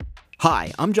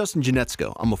Hi, I'm Justin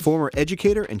Janetsko. I'm a former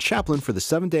educator and chaplain for the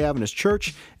Seventh-day Adventist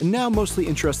Church, and now mostly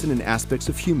interested in aspects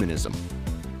of humanism.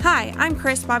 Hi, I'm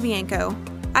Chris Babianco.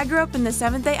 I grew up in the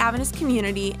Seventh-day Adventist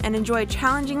community and enjoy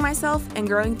challenging myself and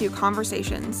growing through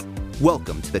conversations.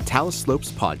 Welcome to the Talus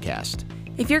Slopes podcast.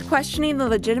 If you're questioning the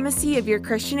legitimacy of your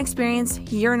Christian experience,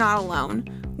 you're not alone.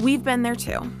 We've been there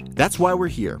too. That's why we're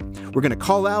here. We're going to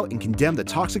call out and condemn the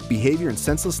toxic behavior and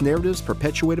senseless narratives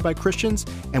perpetuated by Christians,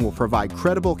 and we'll provide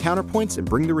credible counterpoints and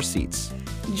bring the receipts.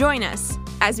 Join us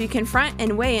as we confront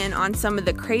and weigh in on some of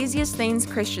the craziest things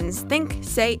Christians think,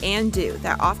 say, and do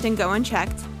that often go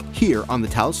unchecked. Here on the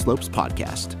Talus Slopes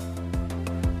podcast.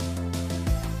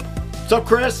 What's up,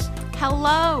 Chris?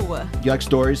 Hello. You like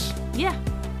stories? Yeah.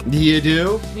 You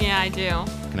do? Yeah, I do.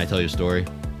 Can I tell you a story?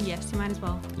 Yes, you might as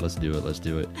well. Let's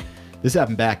do it. This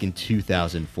happened back in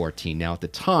 2014. Now, at the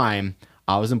time,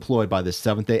 I was employed by the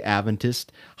Seventh-day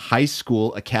Adventist High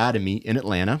School Academy in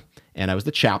Atlanta, and I was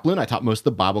the chaplain. I taught most of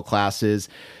the Bible classes,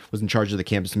 was in charge of the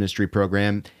campus ministry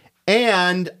program,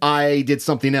 and I did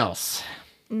something else.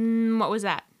 What was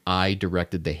that? I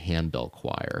directed the handbell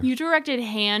choir. You directed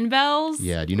handbells?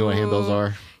 Yeah, do you know what handbells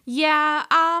are? Yeah,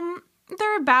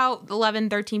 they're about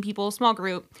 11, 13 people, small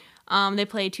group. They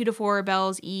play 2 to 4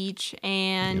 bells each,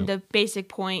 and the basic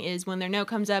point is when their note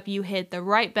comes up, you hit the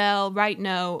right bell, right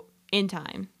note, in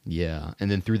time. Yeah,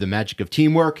 and then through the magic of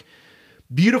teamwork,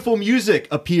 beautiful music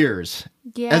appears.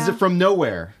 Yeah. As if from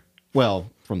nowhere.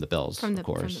 Well, from the bells, of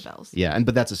course. From the bells. Yeah,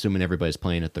 but that's assuming everybody's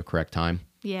playing at the correct time.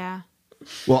 Yeah.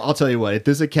 Well, I'll tell you what, at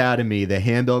this academy, the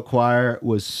handbell choir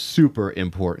was super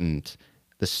important.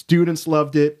 The students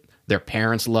loved it. Their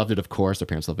parents loved it, of course. Their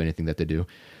parents love anything that they do.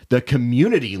 The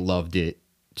community loved it,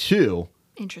 too.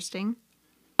 Interesting.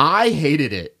 I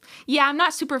hated it. Yeah, I'm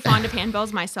not super fond of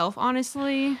handbells myself,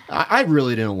 honestly. I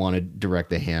really didn't want to direct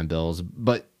the handbells,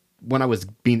 but when I was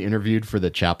being interviewed for the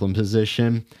chaplain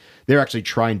position, they were actually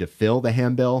trying to fill the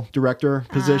handbell director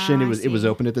position. It was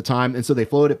open at the time, and so they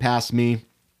floated it past me.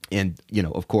 And,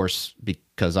 of course,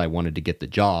 because I wanted to get the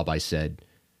job, I said,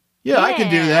 yeah, I can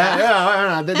do that.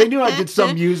 Yeah, they knew I did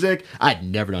some music. I'd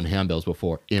never done handbells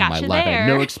before in my life. I had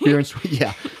no experience.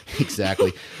 Yeah,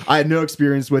 exactly. I had no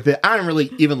experience with it. I didn't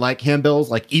really even like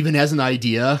handbells, even as an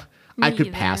idea. I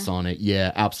could pass on it.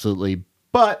 Yeah, absolutely.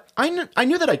 But I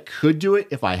knew that I could do it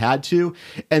if I had to,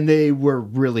 and they were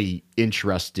really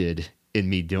interested in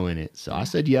me doing it. So I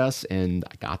said yes, and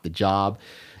I got the job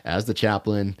as the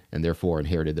chaplain, and therefore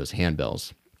inherited those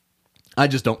handbells. I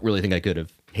just don't really think I could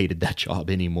have hated that job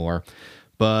anymore.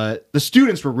 But the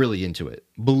students were really into it,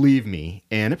 believe me,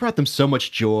 and it brought them so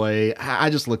much joy. I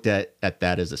just looked at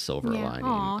that as a silver lining.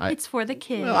 Aw, it's for the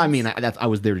kids. Well, I mean, I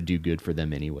was there to do good for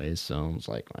them anyways, so I was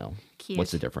like, well, Cute.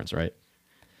 What's the difference, right?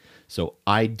 So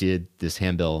I did this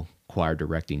handbell choir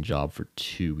directing job for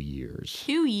 2 years.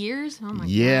 2 years? Oh my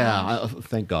Yeah,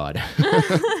 thank God.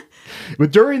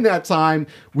 But during that time,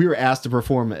 we were asked to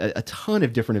perform a ton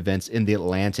of different events in the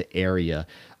Atlanta area.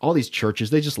 All these churches,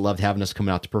 they just loved having us come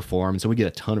out to perform. So we get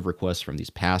a ton of requests from these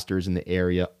pastors in the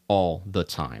area all the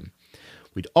time.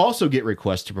 We'd also get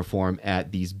requests to perform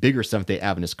at these bigger Seventh-day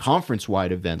Adventist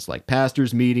conference-wide events like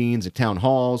pastors' meetings, town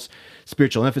halls,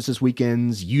 spiritual emphasis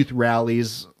weekends, youth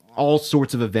rallies, all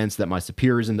sorts of events that my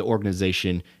superiors in the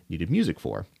organization needed music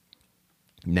for.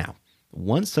 Now,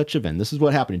 one such event, this is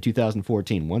what happened in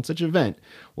 2014, one such event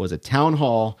was a town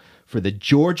hall for the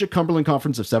Georgia Cumberland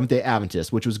Conference of Seventh-day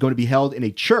Adventists, which was going to be held in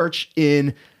a church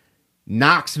in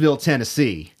Knoxville,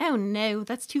 Tennessee. Oh no,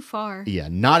 that's too far. Yeah,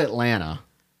 not Atlanta.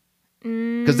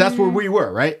 Because that's where we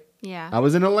were, right? Yeah. I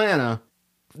was in Atlanta.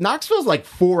 Knoxville's like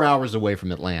 4 hours away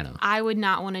from Atlanta. I would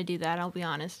not want to do that, I'll be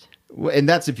honest. And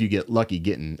that's if you get lucky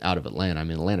getting out of Atlanta. I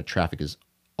mean, Atlanta traffic is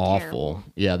awful. Terrible.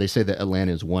 Yeah, they say that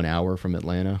Atlanta is 1 hour from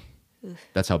Atlanta. Oof.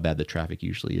 That's how bad the traffic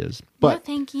usually is. But no,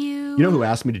 thank you. You know who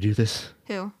asked me to do this?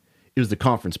 Who? It was the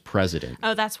conference president.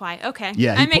 Oh, that's why. Okay.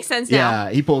 Yeah, that makes sense now.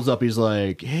 Yeah, he pulls up. He's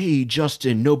like, hey,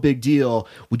 Justin, no big deal.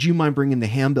 Would you mind bringing the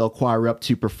handbell choir up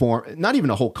to perform, not even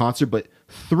a whole concert, but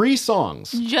 3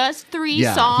 songs? Just 3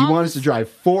 yeah, songs? He wanted us to drive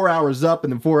 4 hours up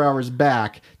and then 4 hours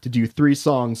back to do 3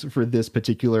 songs for this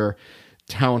particular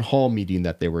town hall meeting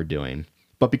that they were doing.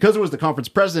 But because it was the conference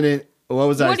president,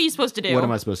 what are you supposed to do? What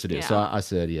am I supposed to do? Yeah. So I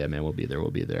said, yeah, man, we'll be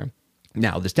there.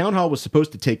 Now, this town hall was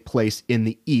supposed to take place in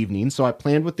the evening, so I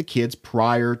planned with the kids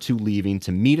prior to leaving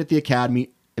to meet at the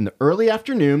academy in the early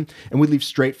afternoon, and we'd leave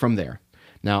straight from there.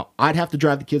 Now, I'd have to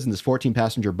drive the kids in this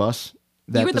 14-passenger bus.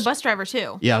 You were the bus driver,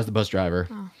 too. Yeah, I was the bus driver.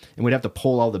 Oh. And we'd have to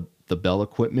pull all the bell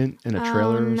equipment in a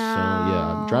trailer. Oh, no. So,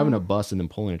 yeah, driving a bus and then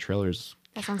pulling a trailer is...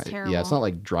 That sounds terrible. Yeah, it's not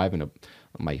like driving a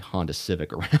my Honda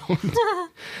Civic around.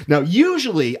 Now,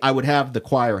 usually I would have the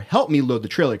choir help me load the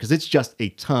trailer because it's just a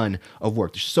ton of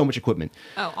work. There's so much equipment.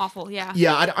 Oh, awful. Yeah.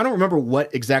 Yeah, I don't remember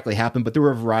what exactly happened, but there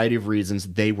were a variety of reasons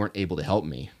they weren't able to help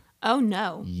me. Oh,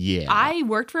 no. Yeah. I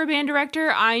worked for a band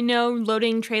director. I know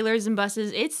loading trailers and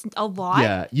buses, it's a lot.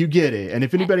 Yeah, you get it. And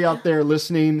if anybody out there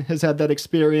listening has had that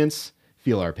experience,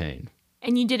 feel our pain.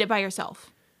 And you did it by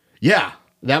yourself. Yeah.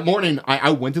 That morning,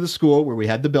 I went to the school where we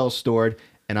had the bells stored,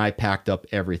 and I packed up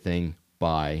everything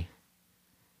by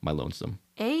my lonesome.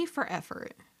 A for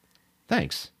effort.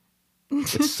 Thanks.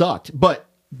 It sucked. But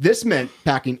this meant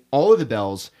packing all of the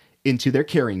bells into their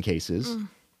carrying cases.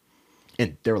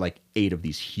 And there were like 8 of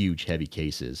these huge, heavy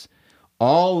cases.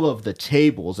 All of the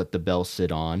tables that the bells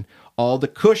sit on, all the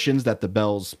cushions that the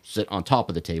bells sit on top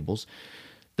of the tables,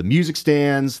 the music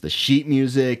stands, the sheet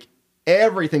music,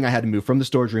 everything I had to move from the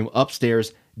storage room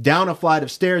upstairs, down a flight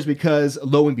of stairs because,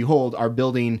 lo and behold, our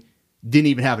building didn't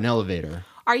even have an elevator.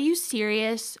 Are you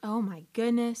serious? Oh my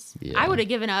goodness. Yeah. I would have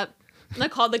given up. I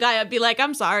called the guy up, be like,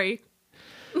 I'm sorry.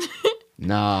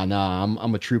 Nah,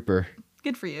 I'm a trooper.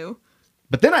 Good for you.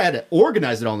 But then I had to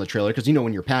organize it all in the trailer because, you know,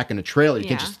 when you're packing a trailer, you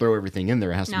can't Yeah. just throw everything in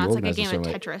there. It has to be No, it's like a organized. in game of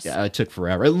some way. Tetris. Yeah, it took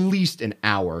forever. At least an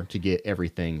hour to get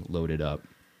everything loaded up.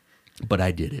 But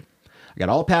I did it. I got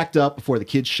all packed up before the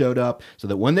kids showed up so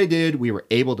that when they did, we were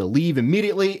able to leave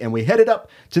immediately, and we headed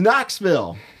up to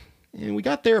Knoxville. And we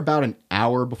got there about an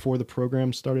hour before the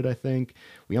program started, I think.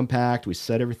 We unpacked, we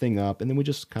set everything up, and then we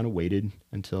just kind of waited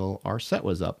until our set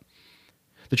was up.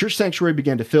 The church sanctuary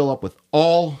began to fill up with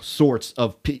all sorts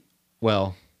of people.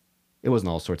 Well, it wasn't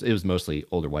all sorts. It was mostly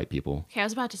older white people. Okay, I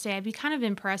was about to say, I'd be kind of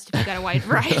impressed if you got a wide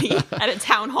variety at a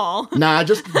town hall. Nah,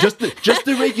 just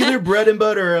the regular bread and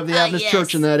butter of the Adventist yes.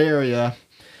 church in that area.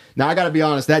 Now, I got to be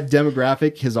honest, that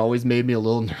demographic has always made me a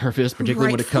little nervous,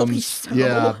 particularly Rightfully so.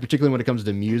 particularly when it comes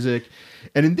to music.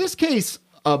 And in this case,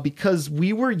 because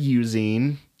we were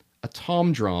using a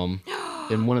tom drum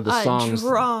in one of the songs.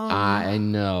 Drum. I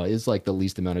know, it's like the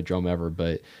least amount of drum ever,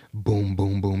 but boom,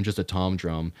 boom, boom, just a tom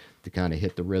drum to kind of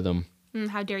hit the rhythm.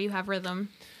 How dare you have rhythm?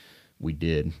 We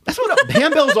did. That's what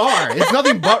handbells are. It's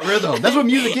nothing but rhythm. That's what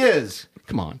music is.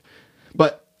 Come on.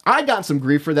 But I got some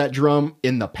grief for that drum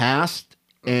in the past.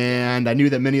 And I knew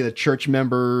that many of the church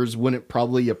members wouldn't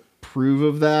probably approve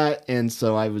of that. And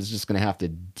so I was just going to have to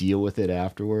deal with it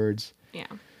afterwards. Yeah.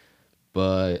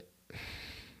 But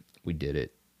we did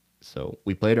it. So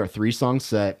we played our 3-song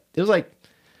set. It was like,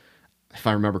 if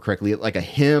I remember correctly, like a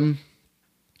hymn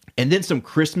and then some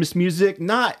Christmas music.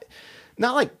 Not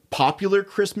like popular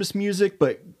Christmas music,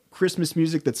 but Christmas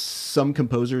music that some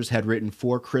composers had written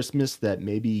for Christmas that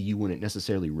maybe you wouldn't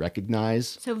necessarily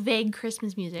recognize. So vague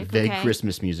Christmas music. Vague okay.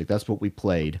 Christmas music. That's what we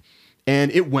played.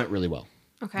 And it went really well.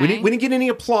 Okay. We didn't get any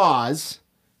applause,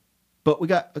 but we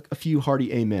got a few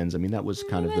hearty amens. I mean, that was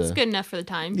kind of That's good enough for the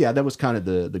time. Yeah, that was kind of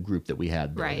the group that we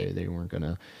had there. Right. They weren't going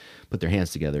to put their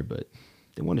hands together, but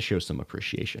they want to show some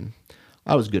appreciation.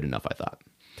 I was good enough, I thought.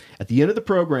 At the end of the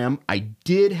program, I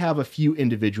did have a few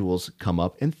individuals come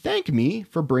up and thank me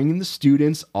for bringing the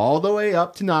students all the way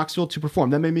up to Knoxville to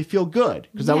perform. That made me feel good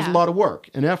because that was a Yeah. lot of work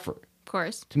and effort Of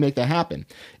course. to make that happen.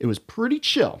 It was pretty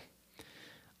chill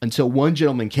until one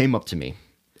gentleman came up to me,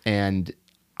 and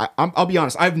I'll be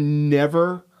honest, I've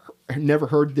never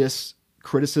heard this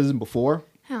criticism before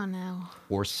Oh, no.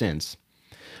 or since.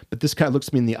 But this guy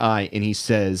looks me in the eye and he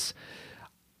says,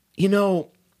 you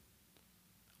know,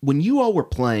 when you all were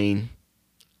playing,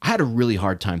 I had a really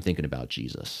hard time thinking about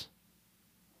Jesus.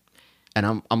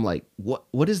 And I'm like,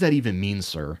 what does that even mean,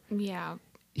 sir? Yeah.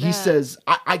 He says,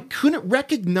 I couldn't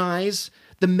recognize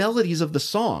the melodies of the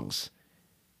songs.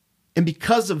 And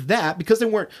because of that, because they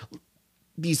weren't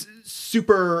these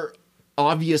super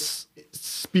obvious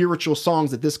spiritual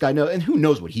songs that this guy knows, and who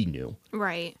knows what he knew.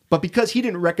 Right. But because he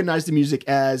didn't recognize the music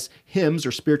as hymns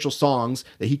or spiritual songs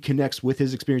that he connects with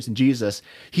his experience in Jesus,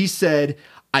 he said,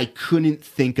 I couldn't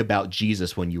think about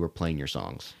Jesus when you were playing your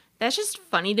songs. That's just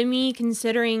funny to me,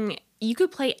 considering you could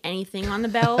play anything on the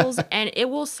bells and it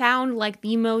will sound like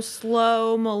the most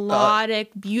slow, melodic,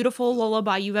 beautiful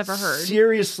lullaby you've ever heard.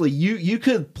 Seriously, you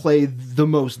could play the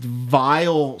most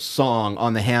vile song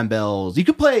on the handbells. You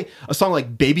could play a song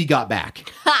like Baby Got Back.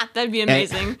 Ha! That'd be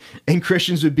amazing. And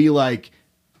Christians would be like,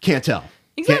 can't tell.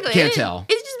 Exactly. Can't tell.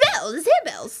 It's just bells. It's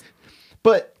handbells.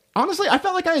 But honestly, I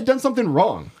felt like I had done something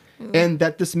wrong. And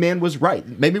that this man was right.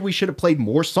 Maybe we should have played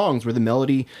more songs where the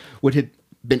melody would have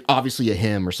been obviously a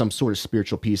hymn or some sort of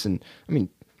spiritual piece. And I mean,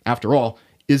 after all,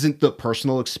 isn't the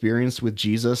personal experience with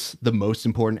Jesus the most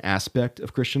important aspect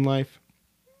of Christian life?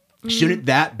 Shouldn't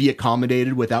that be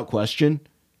accommodated without question?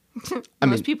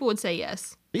 Most people would say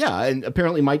yes. Yeah, and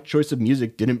apparently my choice of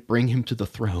music didn't bring him to the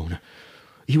throne.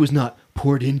 He was not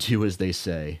poured into, as they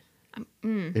say.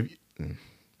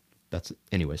 That's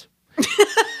anyways.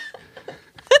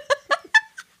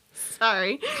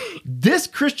 Sorry. This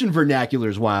Christian vernacular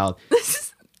is wild.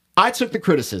 I took the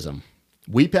criticism.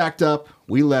 We packed up,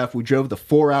 we left, we drove the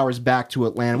 4 hours back to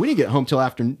Atlanta. We didn't get home till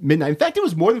after midnight. In fact, it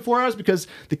was more than 4 hours because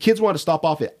the kids wanted to stop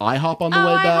off at IHOP on the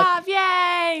way back. IHOP,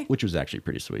 yay! Which was actually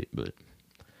pretty sweet, but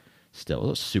still, it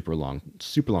was a super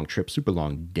long trip, super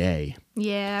long day.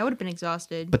 Yeah, I would have been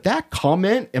exhausted. But that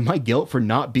comment and my guilt for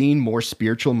not being more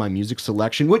spiritual in my music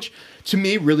selection, which to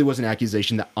me really was an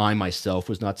accusation that I myself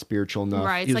was not spiritual enough.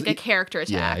 Right, it's like a character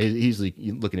attack. Yeah, he's like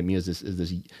looking at me as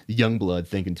this young blood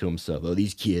thinking to himself, "Oh,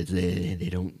 these kids,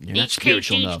 they're not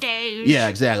spiritual enough." Days. Yeah,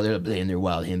 exactly. They're playing their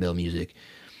wild handbell music.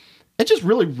 It just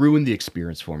really ruined the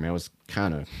experience for me. I was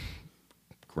kind of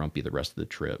grumpy the rest of the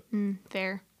trip.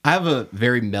 Fair. I have a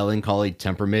very melancholy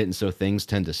temperament, and so things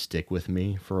tend to stick with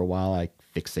me for a while. I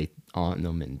fixate on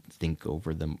them and think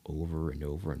over them over and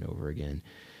over and over again.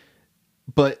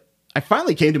 But I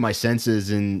finally came to my senses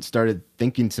and started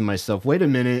thinking to myself, wait a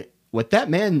minute, what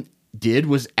that man did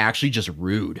was actually just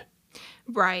rude.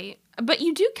 Right. But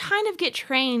you do kind of get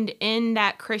trained in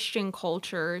that Christian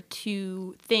culture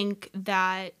to think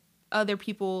that other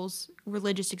people's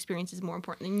religious experience is more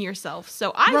important than yourself.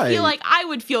 So I feel like I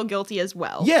would feel guilty as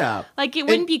well. Yeah. Like it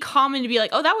wouldn't be common to be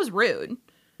like, oh, that was rude.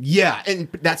 Yeah, and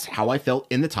that's how I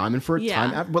felt in the time and for a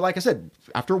time after. But like I said,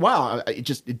 after a while, it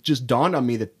just dawned on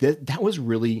me that that was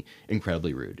really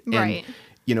incredibly rude. Right.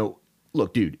 And,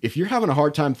 look, dude, if you're having a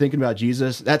hard time thinking about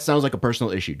Jesus, that sounds like a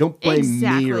personal issue. Don't blame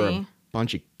me or a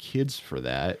bunch of kids for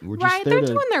that. We're just there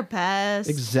they're doing their best.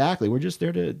 Exactly. We're just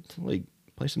there to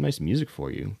play some nice music for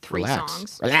you. 3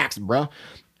 songs. Relax, bro.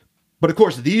 But of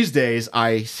course, these days,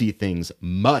 I see things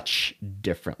much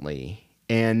differently.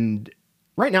 And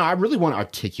right now, I really want to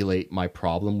articulate my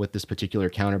problem with this particular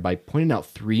counter by pointing out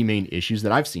 3 main issues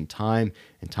that I've seen time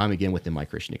and time again within my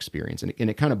Christian experience. And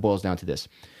it kind of boils down to this.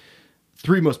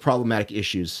 3 most problematic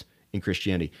issues in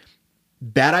Christianity: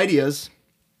 bad ideas,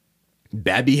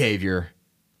 bad behavior,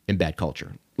 and bad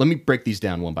culture. Let me break these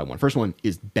down one by one. First one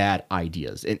is bad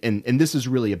ideas. And this is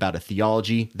really about a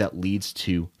theology that leads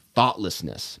to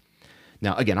thoughtlessness.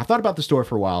 Now, again, I thought about the story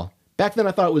for a while. Back then,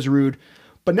 I thought it was rude.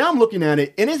 But now I'm looking at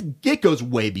it, and it goes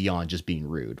way beyond just being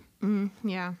rude.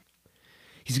 Yeah.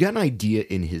 He's got an idea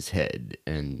in his head,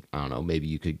 and I don't know, maybe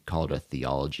you could call it a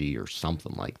theology or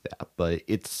something like that. But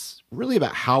it's really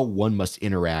about how one must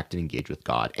interact and engage with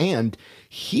God. And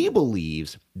he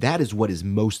believes that is what is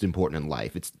most important in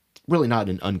life. It's really not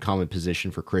an uncommon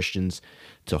position for Christians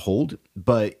to hold,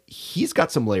 but he's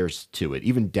got some layers to it,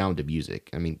 even down to music.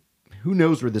 I mean, who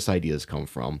knows where this idea has come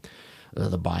from?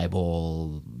 The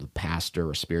Bible, the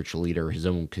pastor, a spiritual leader, his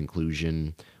own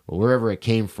conclusion. Well, wherever it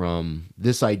came from,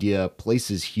 this idea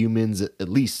places humans at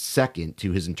least second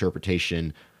to his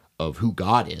interpretation of who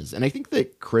God is. And I think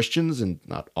that Christians, and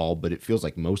not all, but it feels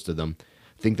like most of them,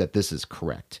 think that this is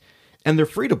correct. And they're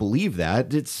free to believe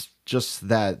that. It's just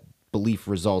that belief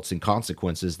results in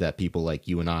consequences that people like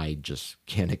you and I just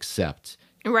can't accept.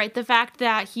 Right. The fact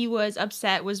that he was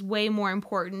upset was way more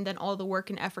important than all the work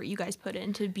and effort you guys put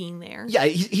into being there. Yeah,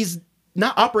 he's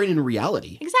not operating in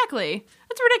reality. Exactly.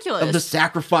 That's ridiculous. Of the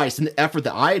sacrifice and the effort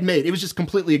that I had made, it was just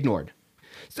completely ignored.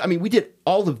 So, I mean, we did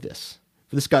all of this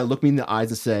for this guy to look me in the eyes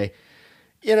and say,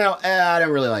 I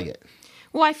don't really like it.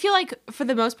 Well, I feel like for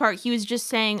the most part, he was just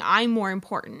saying, I'm more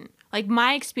important. Like,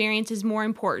 my experience is more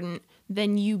important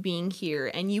than you being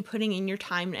here and you putting in your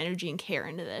time and energy and care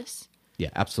into this. Yeah,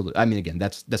 absolutely. I mean, again,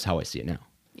 that's how I see it now.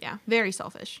 Yeah, very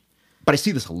selfish. But I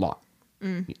see this a lot.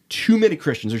 Too many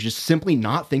Christians are just simply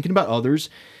not thinking about others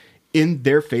in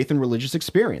their faith and religious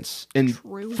experience. And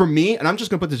True. For me, and I'm just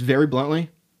going to put this very bluntly,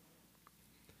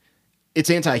 it's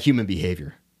anti-human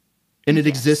behavior. And it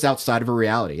exists outside of a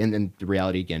reality. And the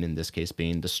reality, again, in this case,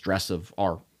 being the stress of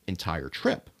our entire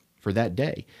trip for that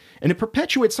day. And it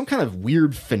perpetuates some kind of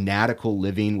weird fanatical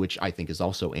living, which I think is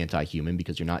also anti-human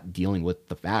because you're not dealing with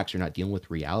the facts. You're not dealing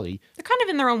with reality. They're kind of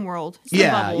in their own world. It's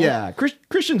their bubble. Yeah.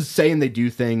 Christians saying they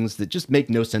do things that just make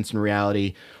no sense in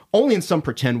reality, only in some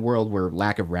pretend world where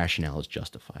lack of rationale is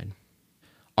justified.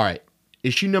 All right.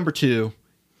 Issue number 2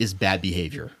 is bad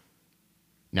behavior.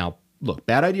 Now, look,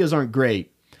 bad ideas aren't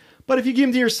great, but if you give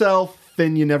them to yourself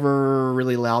and you never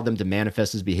really allow them to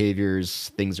manifest as behaviors,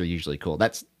 things are usually cool.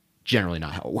 That's generally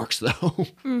not how it works, though.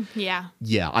 Yeah.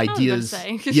 Yeah, ideas.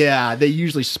 Yeah, they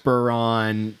usually spur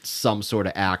on some sort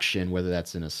of action, whether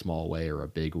that's in a small way or a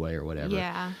big way or whatever.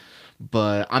 Yeah.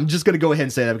 But I'm just going to go ahead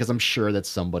and say that because I'm sure that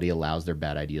somebody allows their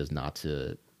bad ideas not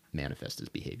to manifest as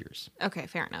behaviors. Okay,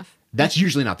 fair enough. That's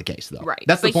usually not the case, though. Right.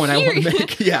 That's the point I want to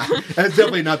make. Yeah, that's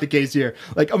definitely not the case here.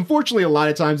 Like, unfortunately, a lot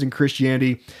of times in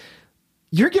Christianity,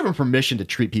 you're given permission to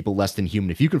treat people less than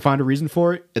human if you can find a reason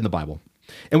for it in the Bible.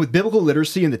 And with biblical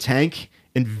literacy in the tank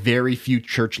and very few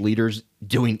church leaders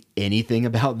doing anything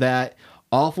about that,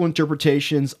 awful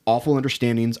interpretations, awful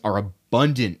understandings are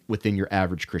abundant within your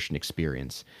average Christian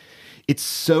experience. It's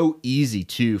so easy,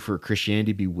 too, for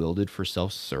Christianity to be wielded for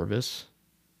self-service,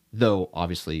 though,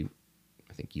 obviously,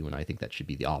 I think you and I think that should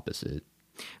be the opposite.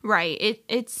 Right.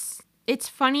 It's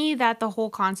funny that the whole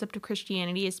concept of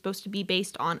Christianity is supposed to be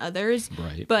based on others,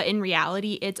 Right. But in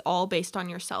reality, it's all based on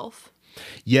yourself.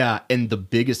 Yeah, and the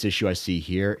biggest issue I see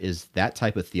here is that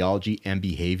type of theology and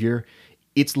behavior,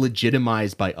 it's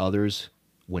legitimized by others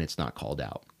when it's not called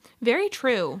out. Very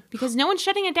true, because no one's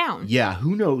shutting it down. Yeah,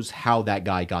 who knows how that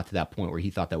guy got to that point where he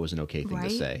thought that was an okay thing to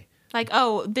Right? say. Like,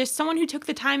 oh, there's someone who took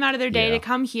the time out of their day Yeah. to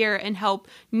come here and help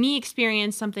me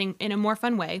experience something in a more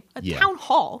fun way. A Yeah. town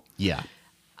hall. Yeah.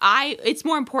 It's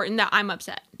more important that I'm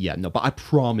upset. Yeah, no, but I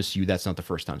promise you that's not the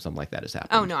first time something like that has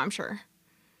happened. Oh, no, I'm sure.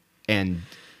 And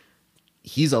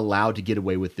he's allowed to get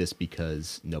away with this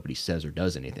because nobody says or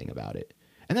does anything about it.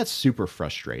 And that's super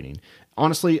frustrating.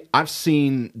 Honestly, I've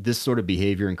seen this sort of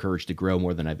behavior encouraged to grow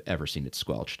more than I've ever seen it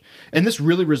squelched. And this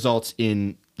really results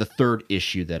in the third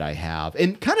issue that I have.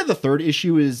 And kind of the third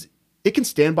issue is it can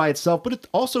stand by itself, but it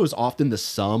also is often the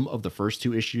sum of the first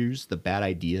two issues, the bad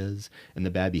ideas and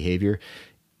the bad behavior.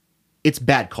 It's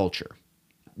bad culture.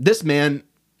 This man,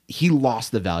 he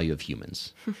lost the value of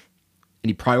humans. And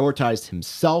he prioritized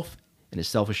himself and his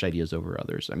selfish ideas over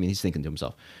others. I mean, he's thinking to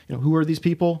himself, who are these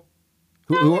people?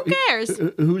 Who cares?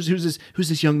 Who's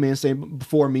this young man saying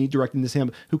before me directing this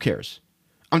hand? Who cares?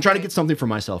 I'm trying to get something for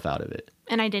myself out of it.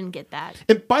 And I didn't get that.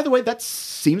 And by the way, that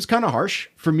seems kind of harsh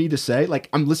for me to say. Like,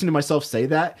 I'm listening to myself say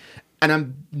that, and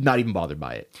I'm not even bothered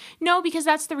by it. No, because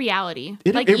that's the reality.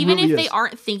 It Even really if they is.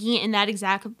 aren't thinking it in that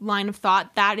exact line of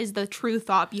thought, that is the true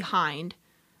thought behind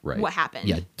what happened.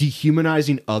 Yeah,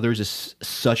 dehumanizing others is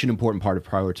such an important part of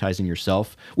prioritizing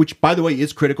yourself, which, by the way,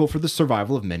 is critical for the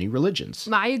survival of many religions.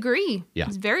 I agree. Yeah.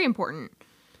 It's very important.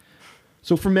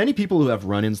 So for many people who have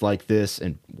run-ins like this,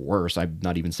 and worse, I'm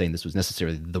not even saying this was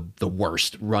necessarily the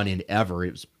worst run-in ever.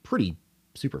 It was pretty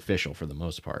superficial for the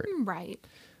most part. Right.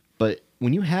 But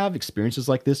when you have experiences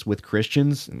like this with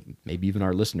Christians, and maybe even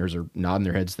our listeners are nodding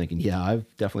their heads thinking, yeah, I've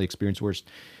definitely experienced worse.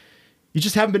 You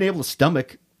just haven't been able to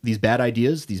stomach these bad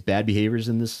ideas, these bad behaviors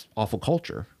in this awful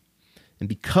culture. And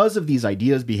because of these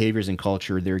ideas, behaviors, and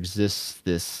culture, there exists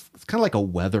this, it's kind of like a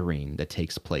weathering that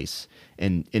takes place.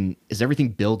 And as everything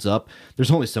builds up, there's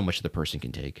only so much the person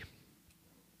can take.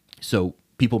 So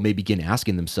people may begin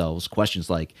asking themselves questions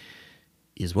like,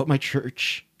 is what my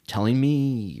church telling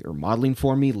me or modeling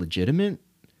for me legitimate?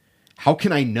 How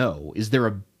can I know? Is there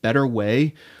a better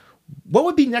way? What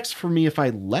would be next for me if I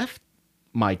left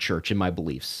my church and my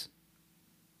beliefs?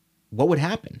 What would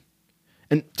happen?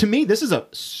 And to me, this is a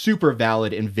super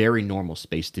valid and very normal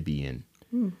space to be in.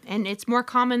 And it's more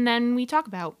common than we talk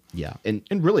about. Yeah. And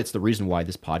really, it's the reason why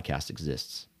this podcast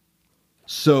exists.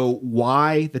 So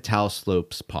why the Taos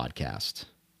Slopes podcast?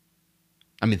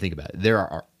 I mean, think about it. There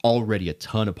are already a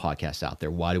ton of podcasts out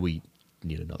there. Why do we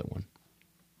need another one?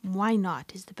 Why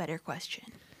not is the better question.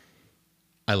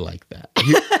 I like that.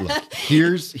 Look,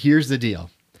 here's the deal.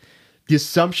 The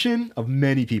assumption of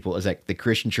many people is that the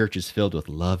Christian church is filled with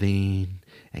loving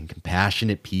and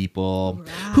compassionate people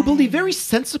who believe very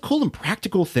sensible and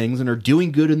practical things and are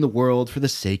doing good in the world for the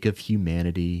sake of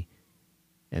humanity.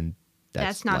 And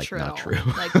that's not like, true not at all.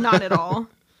 true. Like, not at all.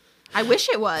 I wish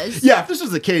it was. Yeah, if this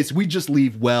was the case, we'd just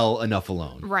leave well enough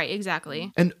alone. Right,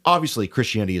 exactly. And obviously,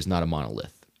 Christianity is not a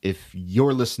monolith. If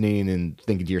you're listening and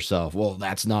thinking to yourself, well,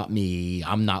 that's not me,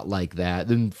 I'm not like that,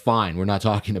 then fine, we're not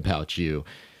talking about you.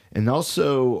 And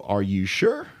also, are you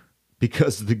sure?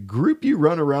 Because the group you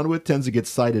run around with tends to get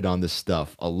cited on this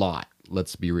stuff a lot.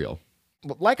 Let's be real.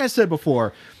 Like I said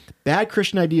before, bad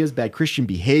Christian ideas, bad Christian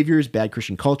behaviors, bad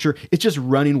Christian culture, it's just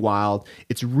running wild.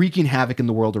 It's wreaking havoc in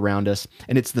the world around us.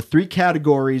 And it's the three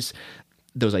categories,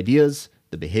 those ideas,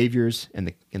 the behaviors,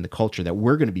 and the culture that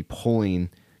we're going to be pulling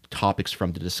topics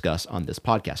from to discuss on this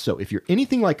podcast. So if you're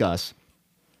anything like us,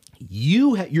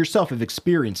 you yourself have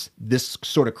experienced this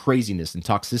sort of craziness and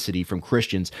toxicity from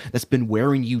Christians that's been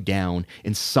wearing you down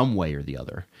in some way or the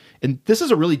other. And this is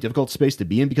a really difficult space to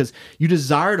be in because you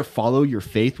desire to follow your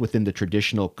faith within the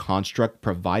traditional construct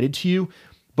provided to you.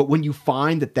 But when you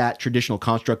find that traditional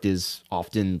construct is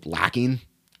often lacking,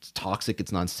 it's toxic,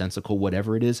 it's nonsensical,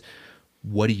 whatever it is,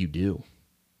 what do you do?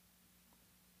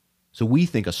 So we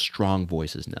think a strong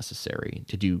voice is necessary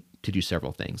to do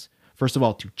several things. first of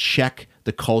all, to check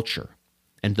the culture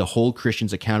and to hold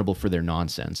Christians accountable for their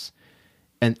nonsense.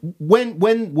 And when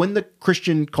the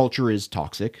Christian culture is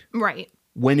toxic, Right.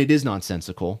 when it is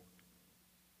nonsensical,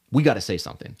 we got to say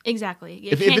something. Exactly.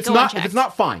 If it's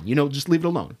not fine, just leave it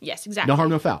alone. Yes, exactly. No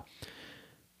harm, no foul.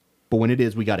 But when it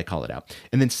is, we got to call it out.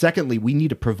 And then secondly, we need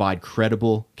to provide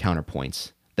credible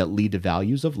counterpoints that lead to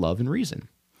values of love and reason.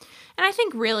 And I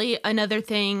think really another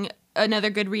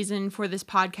good reason for this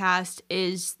podcast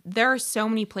is there are so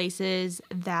many places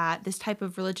that this type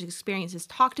of religious experience is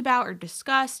talked about or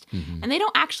discussed, and they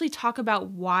don't actually talk about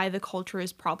why the culture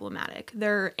is problematic.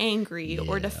 They're angry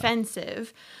or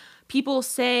defensive. People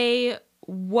say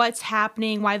what's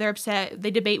happening, why they're upset. They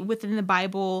debate within the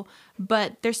Bible,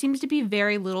 but there seems to be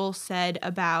very little said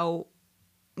about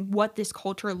what this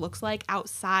culture looks like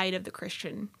outside of the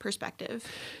Christian perspective.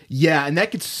 Yeah, and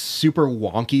that gets super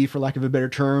wonky, for lack of a better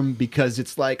term, because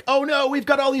it's like, oh no, we've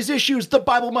got all these issues. The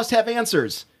Bible must have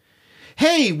answers.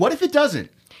 Hey, what if it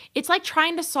doesn't? It's like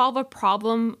trying to solve a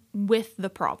with the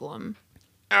problem.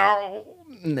 Ow,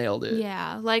 nailed it.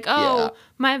 Yeah, like,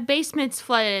 my basement's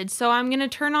flooded, so I'm going to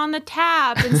turn on the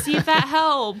tap and see if that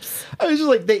helps. I was just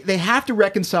like, they have to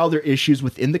reconcile their issues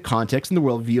within the context and the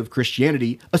worldview of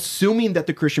Christianity, assuming that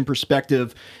the Christian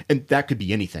perspective, and that could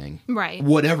be anything, right?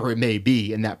 Whatever it may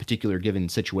be in that particular given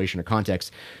situation or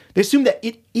context, they assume that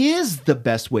it is the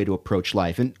best way to approach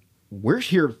life. And we're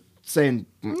here saying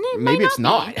maybe it's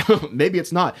not. Maybe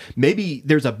it's not. Maybe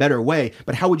there's a better way,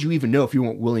 but how would you even know if you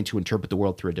weren't willing to interpret the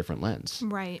world through a different lens?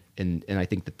 Right. And I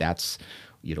think that's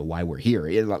why we're here.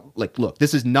 Like, look,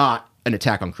 this is not an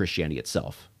attack on Christianity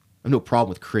itself. I have no problem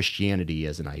with Christianity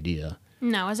as an idea.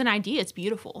 No, as an idea, it's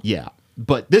beautiful. Yeah.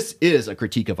 But this is a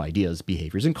critique of ideas,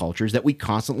 behaviors, and cultures that we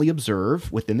constantly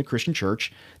observe within the Christian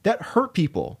church that hurt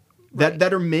people,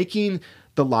 that are making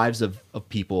the lives of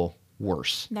people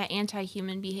worse. That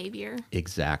anti-human behavior.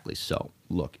 Exactly. So,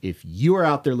 look, if you are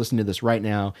out there listening to this right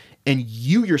now and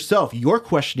you yourself, you're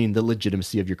questioning the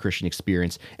legitimacy of your Christian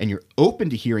experience and you're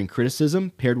open to hearing criticism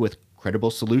paired with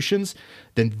credible solutions,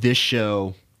 then this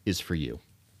show is for you.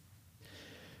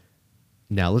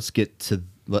 Now, let's get to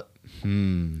the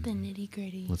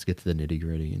nitty-gritty. Let's get to the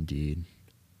nitty-gritty, indeed.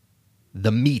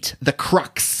 The meat, the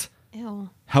crux. Ew.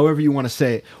 However you want to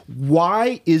say it.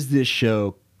 Why is this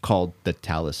show called the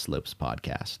Talus Slopes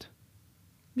Podcast?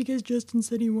 Because Justin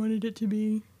said he wanted it to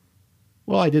be.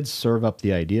 Well, I did serve up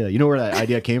the idea. You know where that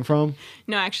idea came from?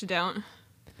 No, I actually don't.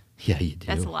 Yeah, you do.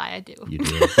 That's a lie. I do. You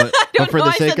do. But for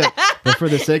the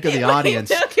sake of the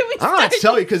audience, I'm not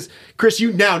tell you because Chris,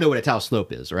 you now know what a Talus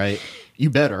Slope is, right?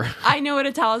 You better. I know what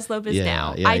a Talus Slope is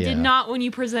now. I did not when you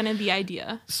presented the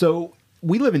idea. So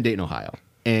we live in Dayton, Ohio.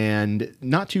 And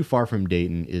not too far from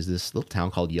Dayton is this little town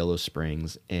called Yellow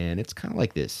Springs. And it's kind of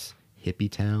like this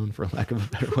hippie town, for lack of a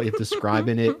better way of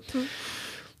describing it.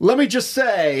 Let me just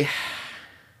say,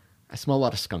 I smell a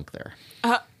lot of skunk there.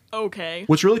 Okay.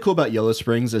 What's really cool about Yellow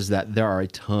Springs is that there are a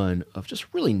ton of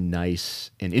just really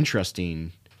nice and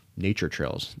interesting nature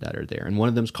trails that are there. And one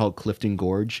of them is called Clifton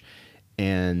Gorge.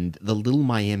 And the Little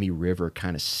Miami River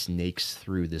kind of snakes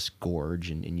through this gorge,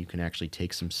 and you can actually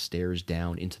take some stairs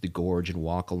down into the gorge and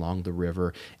walk along the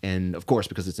river. And of course,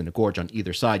 because it's in a gorge, on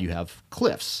either side you have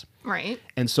cliffs. Right.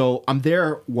 And so I'm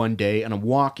there one day, and I'm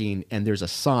walking, and there's a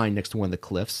sign next to one of the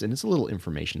cliffs, and it's a little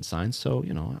information sign. So,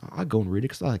 I go and read it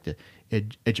because I like to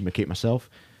educate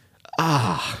myself.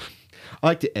 I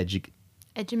like to educate.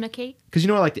 Edumacate? Because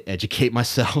I like to educate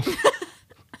myself.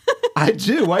 I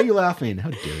do. Why are you laughing? How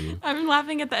dare you? I'm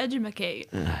laughing at the edumacate.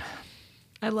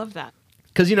 I love that.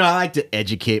 Because, I like to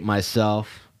educate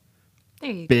myself.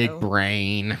 There you go. Big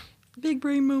brain. Big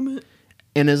brain moment.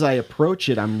 And as I approach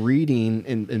it, I'm reading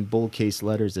in bold case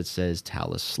letters that says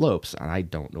Talus Slopes. And I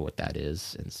don't know what that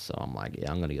is. And so I'm like,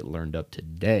 I'm going to get learned up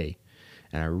today.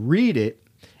 And I read it.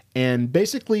 And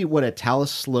basically what a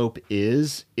talus slope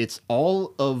is, it's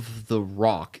all of the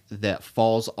rock that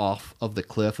falls off of the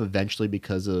cliff eventually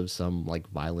because of some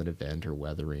violent event or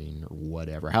weathering or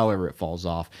whatever. However it falls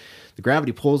off, the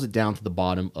gravity pulls it down to the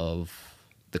bottom of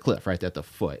the cliff, right at the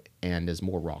foot. And as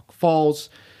more rock falls,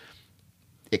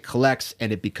 it collects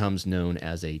and it becomes known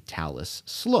as a talus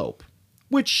slope,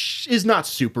 which is not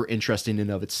super interesting in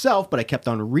and of itself, but I kept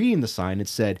on reading the sign. It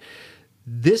said,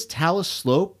 this talus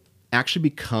slope actually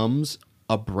becomes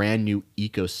a brand new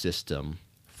ecosystem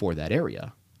for that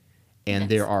area. And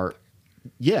there are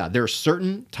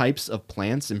certain types of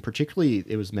plants, and particularly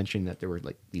it was mentioned that there were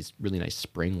these really nice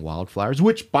spring wildflowers,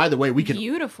 which by the way, we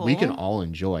can all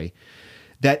enjoy,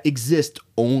 that exist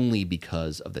only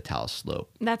because of the talus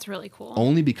slope. That's really cool.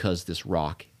 Only because this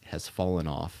rock has fallen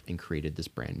off and created this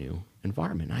brand new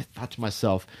environment. And I thought to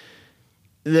myself,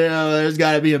 there's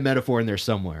got to be a metaphor in there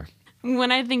somewhere.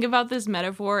 When I think about this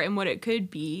metaphor and what it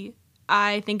could be,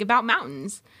 I think about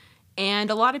mountains. And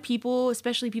a lot of people,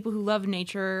 especially people who love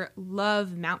nature,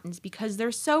 love mountains because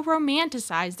they're so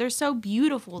romanticized. They're so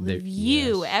beautiful. The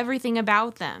view, everything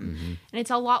about them. Mm-hmm. And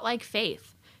it's a lot like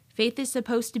faith. Faith is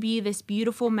supposed to be this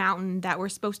beautiful mountain that we're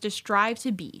supposed to strive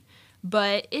to be.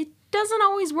 But it doesn't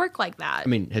always work like that. I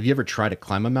mean, have you ever tried to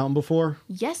climb a mountain before?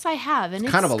 Yes, I have. And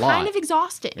it's kind of a lot. Kind of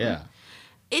exhausting. Yeah.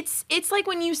 It's like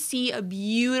when you see a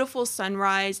beautiful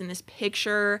sunrise in this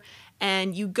picture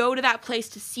and you go to that place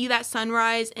to see that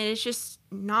sunrise and it's just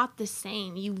not the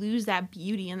same. You lose that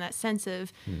beauty and that sense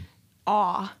of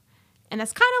awe. And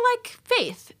that's kind of like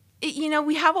faith.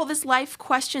 We have all this life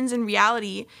questions and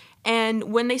reality, and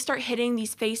when they start hitting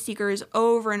these faith seekers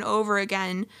over and over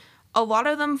again, a lot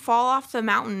of them fall off the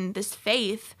mountain, this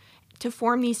faith, to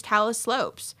form these talus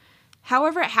slopes.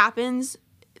 However it happens,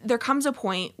 there comes a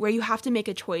point where you have to make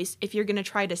a choice if you're going to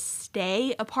try to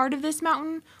stay a part of this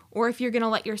mountain or if you're going to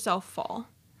let yourself fall.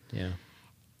 Yeah.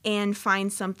 And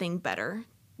find something better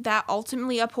that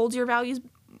ultimately upholds your values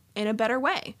in a better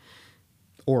way.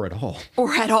 Or at all.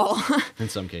 Or at all. In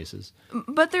some cases.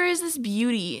 But there is this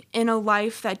beauty in a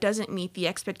life that doesn't meet the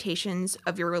expectations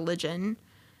of your religion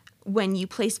when you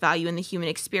place value in the human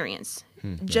experience.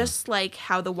 Just like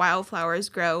how the wildflowers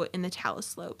grow in the talus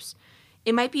slopes.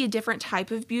 It might be a different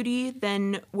type of beauty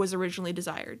than was originally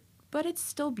desired, but it's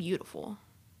still beautiful.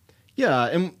 Yeah,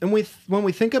 and when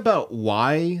we think about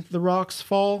why the rocks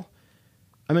fall,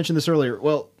 I mentioned this earlier,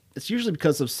 well, it's usually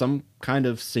because of some kind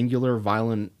of singular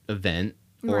violent event,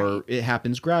 or it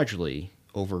happens gradually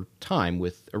over time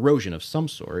with erosion of some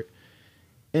sort.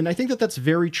 And I think that that's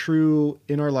very true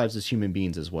in our lives as human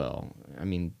beings as well. I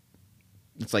mean,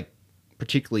 it's like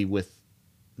particularly with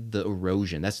the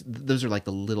erosion. Those are like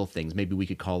the little things. Maybe we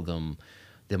could call them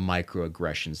the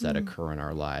microaggressions that occur in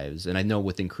our lives. And I know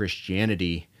within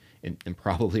Christianity, and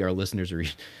probably our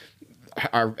listeners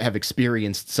have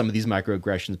experienced some of these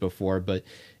microaggressions before, but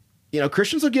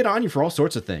Christians will get on you for all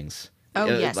sorts of things. Oh,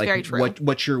 yes, like very true.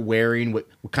 What you're wearing, what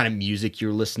kind of music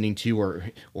you're listening to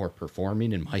or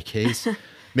performing, in my case.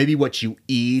 Maybe what you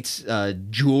eat,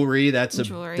 jewelry. That's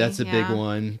a big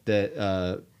one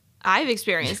that I've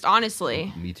experienced,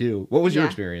 honestly. Me too. What was your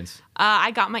experience?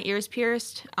 I got my ears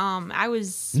pierced.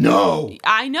 No!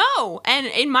 I know. And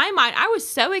in my mind, I was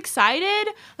so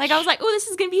excited. Like, I was like, oh, this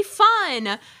is going to be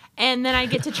fun. And then I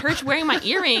get to church wearing my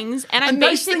earrings, and I'm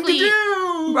basically, nice thing to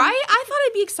do. Right? I thought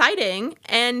it'd be exciting,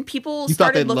 and people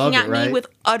started looking at me with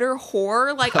utter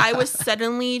horror, like I was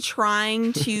suddenly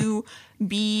trying to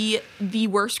be the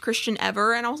worst Christian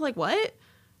ever, and I was like, what?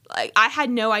 Like, I had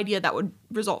no idea that would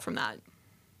result from that.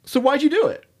 So why'd you do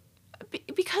it?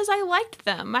 Because I liked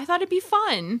them. I thought it'd be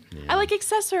fun. Yeah. I like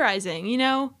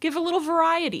accessorizing, give a little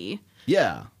variety.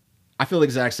 Yeah. I feel the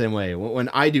exact same way. When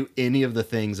I do any of the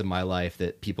things in my life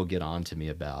that people get on to me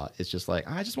about, it's just like,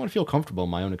 I just want to feel comfortable in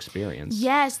my own experience.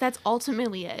 Yes, that's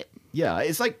ultimately it. Yeah,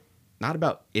 it's like not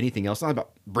about anything else. Not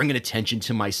about bringing attention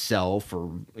to myself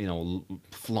or,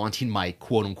 flaunting my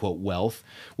quote unquote wealth,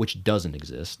 which doesn't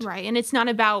exist. Right. And it's not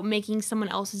about making someone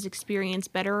else's experience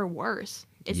better or worse.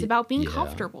 It's about being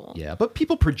comfortable. Yeah, but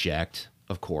people project,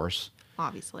 of course.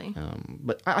 Obviously.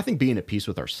 But I think being at peace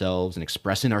with ourselves and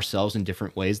expressing ourselves in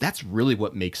different ways, that's really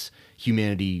what makes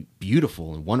humanity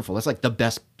beautiful and wonderful. That's like the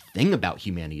best thing about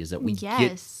humanity is that we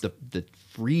get the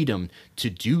freedom to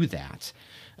do that.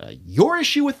 Your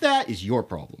issue with that is your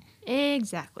problem.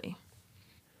 Exactly.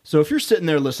 So if you're sitting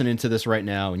there listening to this right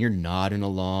now and you're nodding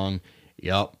along,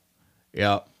 yep,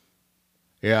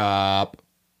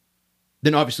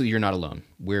 then obviously you're not alone.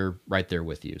 We're right there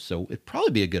with you. So it'd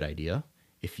probably be a good idea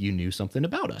if you knew something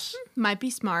about us. Might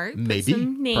be smart. Maybe, put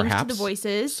some names perhaps, to the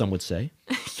voices. Some would say.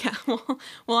 Yeah,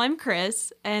 well, I'm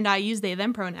Chris, and I use they,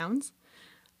 them pronouns.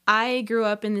 I grew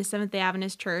up in the Seventh-day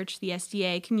Adventist Church, the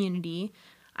SDA community.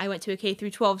 I went to a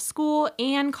K-12 school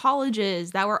and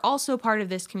colleges that were also part of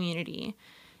this community.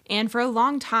 And for a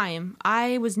long time,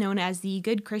 I was known as the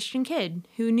good Christian kid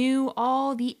who knew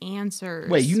all the answers.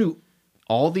 Wait, you knew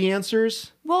all the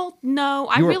answers? Well, no,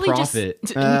 I you were really a prophet.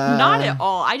 just not at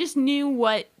all. I just knew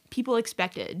what people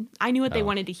expected. I knew what they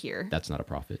wanted to hear. That's not a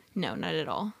prophet. No, not at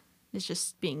all. It's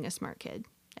just being a smart kid,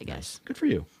 I guess. Nice. Good for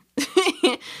you.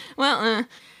 Well,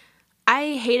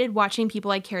 I hated watching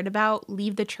people I cared about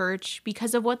leave the church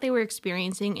because of what they were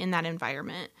experiencing in that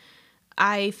environment.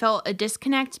 I felt a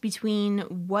disconnect between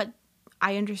what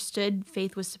I understood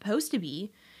faith was supposed to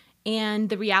be and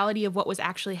the reality of what was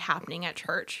actually happening at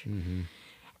church. Mm-hmm.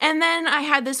 And then I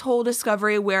had this whole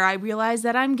discovery where I realized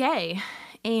that I'm gay.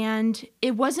 And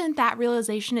it wasn't that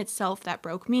realization itself that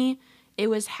broke me. It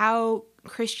was how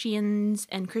Christians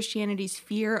and Christianity's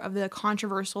fear of the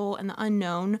controversial and the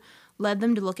unknown led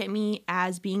them to look at me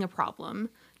as being a problem,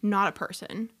 not a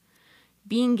person.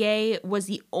 Being gay was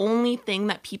the only thing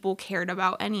that people cared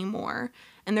about anymore,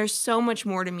 and there's so much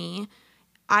more to me.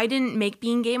 I didn't make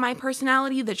being gay my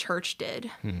personality, the church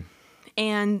did.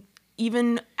 And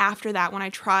even after that, when I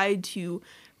tried to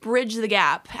bridge the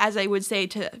gap, as I would say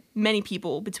to many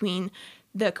people, between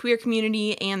the queer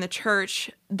community and the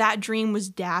church, that dream was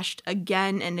dashed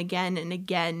again and again and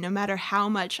again, no matter how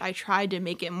much I tried to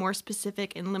make it more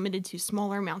specific and limited to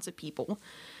smaller amounts of people.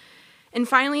 And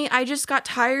finally, I just got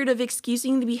tired of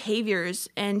excusing the behaviors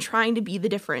and trying to be the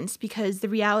difference, because the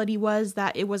reality was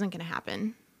that it wasn't going to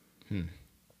happen.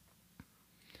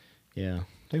 Yeah.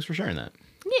 Thanks for sharing that.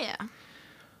 Yeah.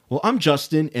 Well, I'm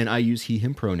Justin, and I use he,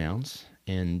 him pronouns.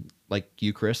 And like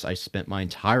you, Chris, I spent my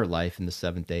entire life in the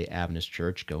Seventh-day Adventist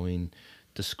Church, going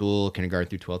to school, kindergarten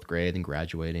through 12th grade, then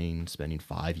graduating, spending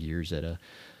 5 years at a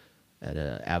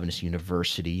Adventist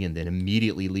university, and then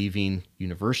immediately leaving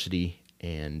university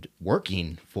and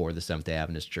working for the Seventh-day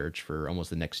Adventist Church for almost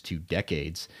the next 2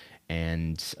 decades.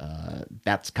 And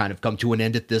that's kind of come to an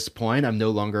end at this point. I'm no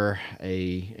longer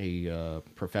a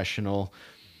professional.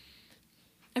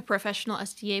 A professional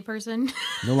SDA person.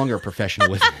 No longer a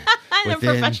professional within. A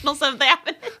professional Seventh-day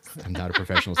Adventist. I'm not a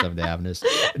professional Seventh-day Adventist.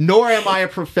 Nor am I a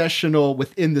professional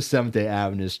within the Seventh-day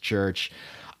Adventist Church.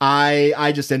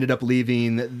 I just ended up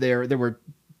leaving. There were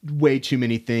way too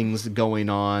many things going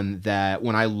on that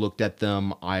when I looked at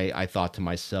them, I thought to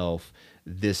myself,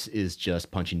 this is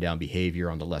just punching down behavior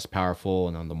on the less powerful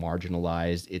and on the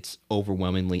marginalized. It's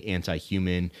overwhelmingly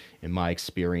anti-human in my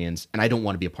experience, and I don't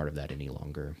want to be a part of that any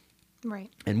longer.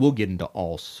 Right. And we'll get into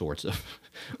all sorts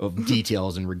of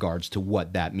details in regards to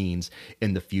what that means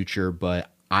in the future,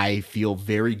 but I feel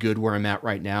very good where I'm at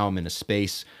right now. I'm in a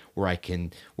space where I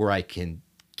can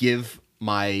give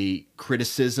my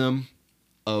criticism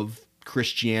of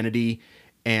Christianity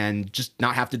and just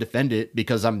not have to defend it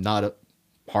because I'm not a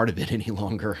part of it any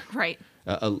longer. Right.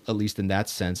 At least in that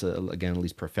sense, again, at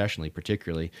least professionally,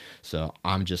 particularly. So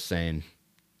I'm just saying,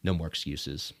 no more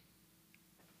excuses.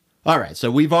 All right, so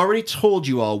we've already told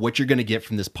you all what you're going to get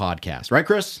from this podcast, right,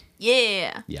 Chris?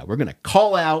 Yeah. Yeah, we're going to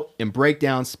call out and break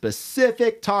down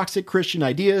specific toxic Christian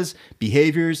ideas,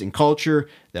 behaviors, and culture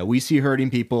that we see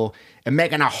hurting people and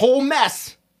making a whole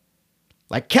mess,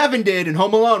 like Kevin did in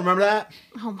Home Alone. Remember that?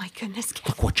 Oh my goodness, Kevin.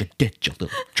 Look what you did, you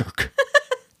little jerk.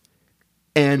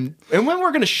 And when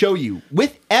we're going to show you,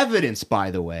 with evidence,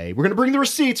 by the way, we're going to bring the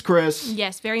receipts, Chris.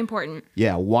 Yes, very important.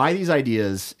 Yeah, why these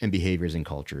ideas and behaviors and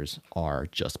cultures are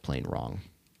just plain wrong.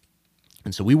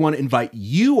 And so we want to invite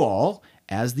you all,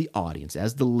 as the audience,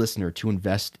 as the listener, to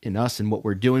invest in us and what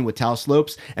we're doing with Taos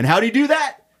Slopes. And how do you do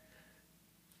that?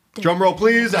 Drum roll,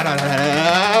 please.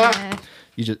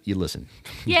 You listen.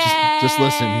 Yay! Just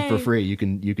listen for free. You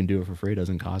can do it for free. It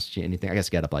doesn't cost you anything. I guess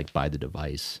you got to buy the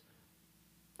device.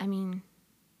 I mean,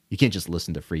 you can't just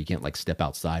listen to free. You can't step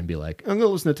outside and be like, I'm going to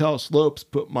listen to Taos Slopes,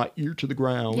 put my ear to the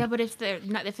ground. yeah, but if they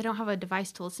don't have a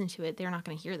device to listen to it, they're not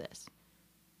going to hear this.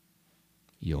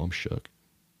 Yo, I'm shook.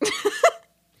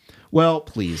 Well,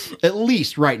 please, at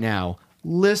least right now,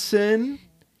 listen.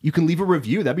 You can leave a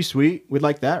review. That'd be sweet. We'd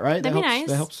like that, right? That'd be nice.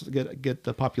 That helps get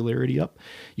the popularity up.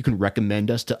 You can recommend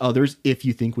us to others if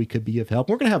you think we could be of help.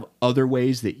 We're going to have other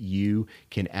ways that you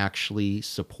can actually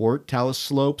support Taos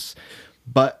Slopes,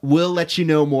 but we'll let you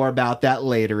know more about that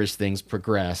later as things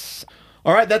progress.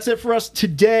 All right, that's it for us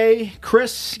today.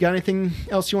 Chris, you got anything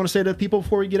else you want to say to people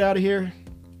before we get out of here?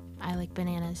 I like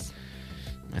bananas.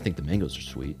 I think the mangoes are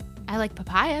sweet. I like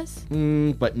papayas.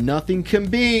 But nothing can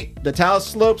beat the Taos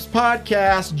Slopes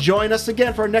podcast. Join us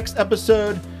again for our next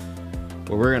episode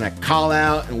where we're going to call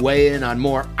out and weigh in on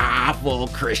more awful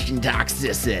Christian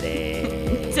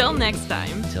toxicity. Till next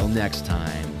time. Till next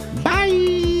time.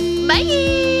 Bye.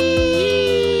 Bye.